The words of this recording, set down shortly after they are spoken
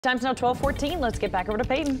Time's now 12:14. Let's get back over to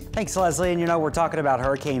Peyton. Thanks, Leslie. And you know, we're talking about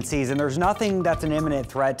hurricane season. There's nothing that's an imminent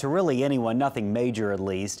threat to really anyone, nothing major at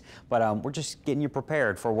least. But we're just getting you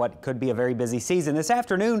prepared for what could be a very busy season. This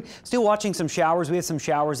afternoon, still watching some showers. We have some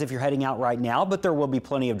showers if you're heading out right now, but there will be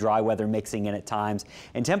plenty of dry weather mixing in at times.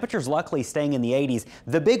 And temperatures luckily staying in the 80s.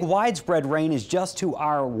 The big widespread rain is just to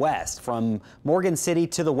our west. From Morgan City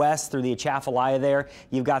to the west through the Atchafalaya there,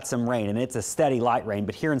 you've got some rain. And it's a steady light rain.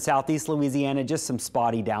 But here in southeast Louisiana, just some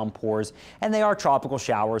spotty downpours, and they are tropical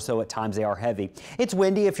showers, so at times they are heavy. It's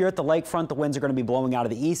windy. If you're at the lakefront, the winds are going to be blowing out of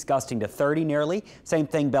the east, gusting to 30 nearly. Same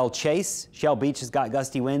thing Belle Chase. Shell Beach has got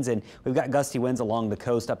gusty winds, and we've got gusty winds along the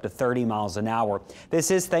coast up to 30 miles an hour. This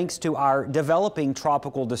is thanks to our developing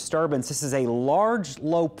tropical disturbance. This is a large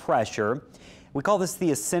low pressure. We call this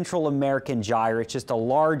the Central American gyre. It's just a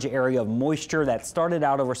large area of moisture that started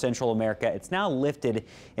out over Central America. It's now lifted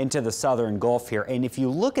into the southern Gulf here. And if you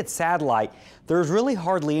look at satellite, there's really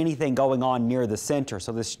hardly anything going on near the center.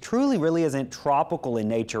 So this truly really isn't tropical in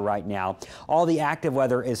nature right now. All the active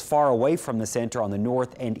weather is far away from the center on the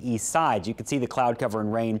north and east sides. You can see the cloud cover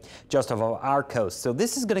and rain just off of our coast. So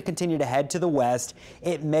this is going to continue to head to the west.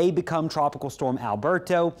 It may become Tropical Storm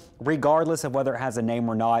Alberto. Regardless of whether it has a name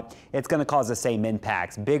or not, it's going to cause the same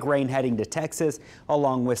impacts. Big rain heading to Texas,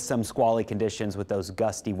 along with some squally conditions with those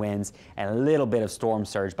gusty winds and a little bit of storm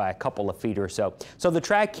surge by a couple of feet or so. So the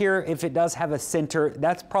track here, if it does have a center,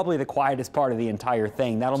 that's probably the quietest part of the entire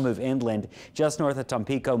thing. That'll move inland just north of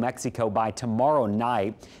Tampico, Mexico by tomorrow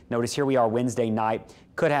night. Notice here we are Wednesday night.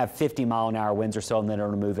 Could have 50-mile-an-hour winds or so, and then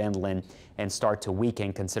it'll move inland and start to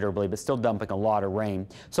weaken considerably, but still dumping a lot of rain.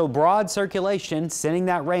 So broad circulation, sending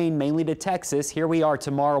that rain mainly to Texas. Here we are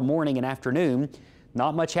tomorrow morning and afternoon.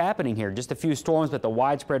 Not much happening here, just a few storms, but the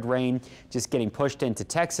widespread rain just getting pushed into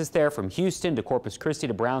Texas there from Houston to Corpus Christi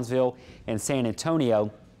to Brownsville and San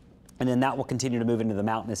Antonio. And then that will continue to move into the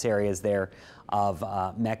mountainous areas there of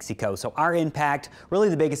Mexico. So our impact, really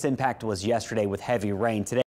the biggest impact was yesterday with heavy rain. Today,